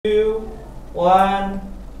2, 1,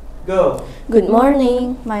 go. Good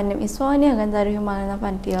morning. My name is Swani Agandari Humalana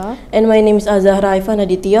Pantia. And my name is Azahra Ifan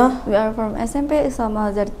Aditya. We are from SMP Islam Al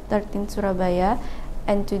Azhar 13 Surabaya,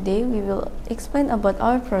 and today we will explain about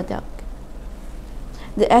our product.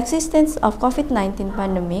 The existence of COVID-19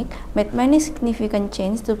 pandemic made many significant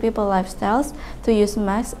changes to people's lifestyles to use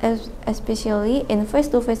masks, especially in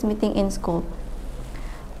face-to-face meeting in school.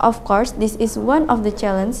 Of course, this is one of the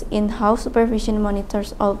challenges in how supervision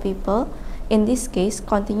monitors all people, in this case,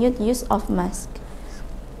 continued use of masks.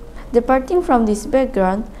 Departing from this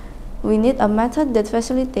background, we need a method that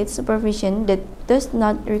facilitates supervision that does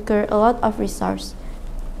not require a lot of resources.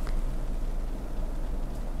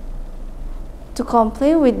 To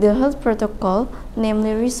comply with the health protocol,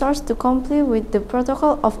 namely resource to comply with the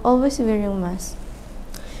protocol of always wearing masks.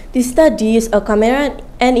 This study used a camera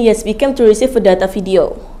and ESP cam to receive a data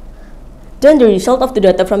video. Then the result of the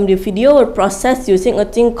data from the video were processed using a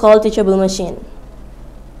thing called teachable machine.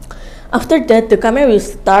 After that, the camera will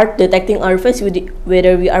start detecting our face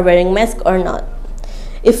whether we are wearing mask or not.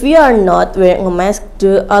 If we are not wearing a mask,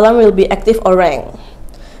 the alarm will be active or ring.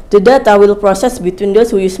 The data will process between those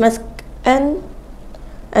who use mask and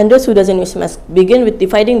those who doesn't use mask. Begin with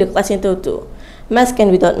dividing the class into two, mask and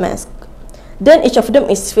without mask. Then each of them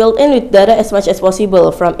is filled in with data as much as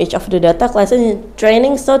possible from each of the data classes in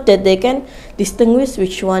training so that they can distinguish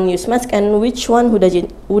which one use mask and which one who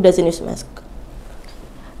doesn't use mask.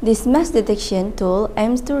 This mask detection tool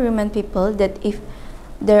aims to remind people that if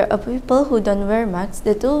there are people who don't wear masks,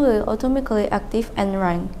 the tool will automatically active and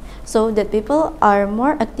run, so that people are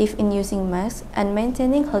more active in using masks and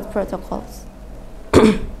maintaining health protocols.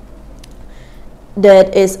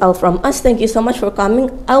 That is all from us. Thank you so much for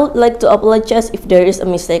coming. I would like to apologize if there is a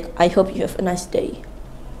mistake. I hope you have a nice day.